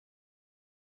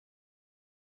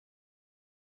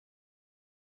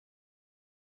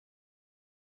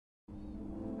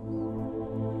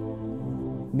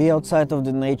Be outside of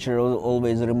the nature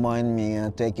always remind me,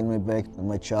 taking me back to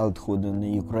my childhood in the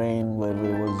Ukraine, where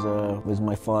we was with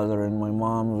my father and my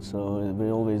mom. So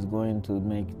we always going to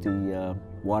make the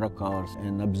watercolors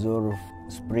and observe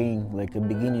spring, like a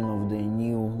beginning of the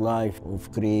new life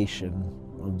of creation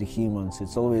of the humans.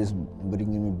 It's always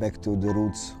bringing me back to the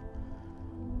roots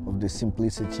of the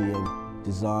simplicity of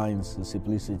designs, the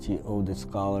simplicity of the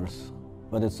colors.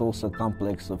 But it's also a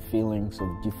complex of feelings of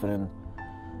different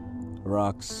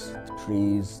rocks,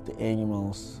 trees, the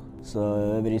animals.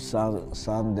 So every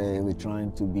Sunday we're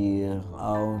trying to be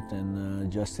out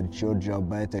and just recharge our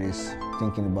batteries,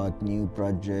 thinking about new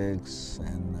projects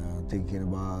and thinking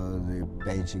about the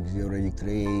paintings you already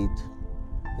create.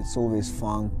 It's always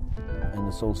fun, and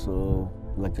it's also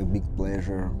like a big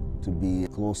pleasure to be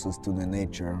closest to the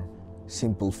nature.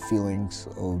 Simple feelings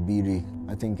of beauty.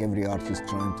 I think every artist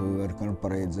trying to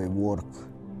incorporate their work,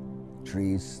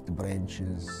 trees, the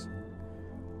branches.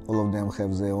 All of them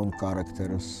have their own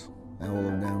characters, and all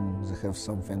of them they have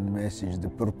something message, the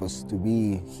purpose to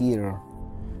be here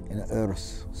in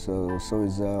Earth. So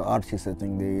as an artist, I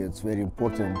think it's very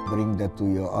important to bring that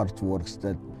to your artworks,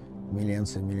 that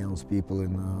millions and millions of people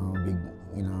in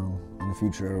in the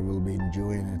future will be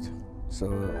enjoying it.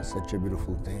 So such a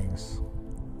beautiful things.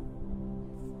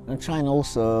 I'm trying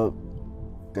also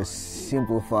to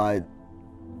simplify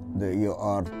your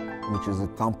art, which is a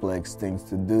complex thing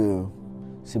to do.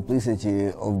 Simplicity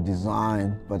of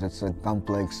design, but it's a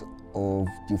complex of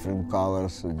different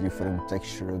colors, different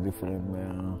texture, different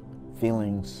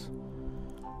feelings.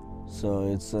 So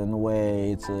it's in a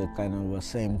way, it's a kind of the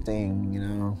same thing,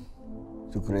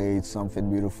 To create something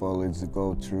beautiful, it's to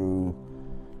go through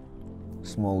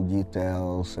small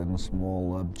details and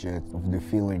small objects of the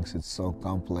feelings. It's so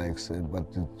complex, but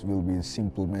it will be a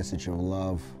simple message of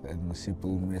love and a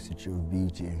simple message of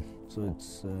beauty. So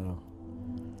it's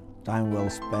time well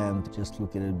spent just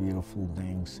looking at beautiful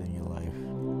things in your life.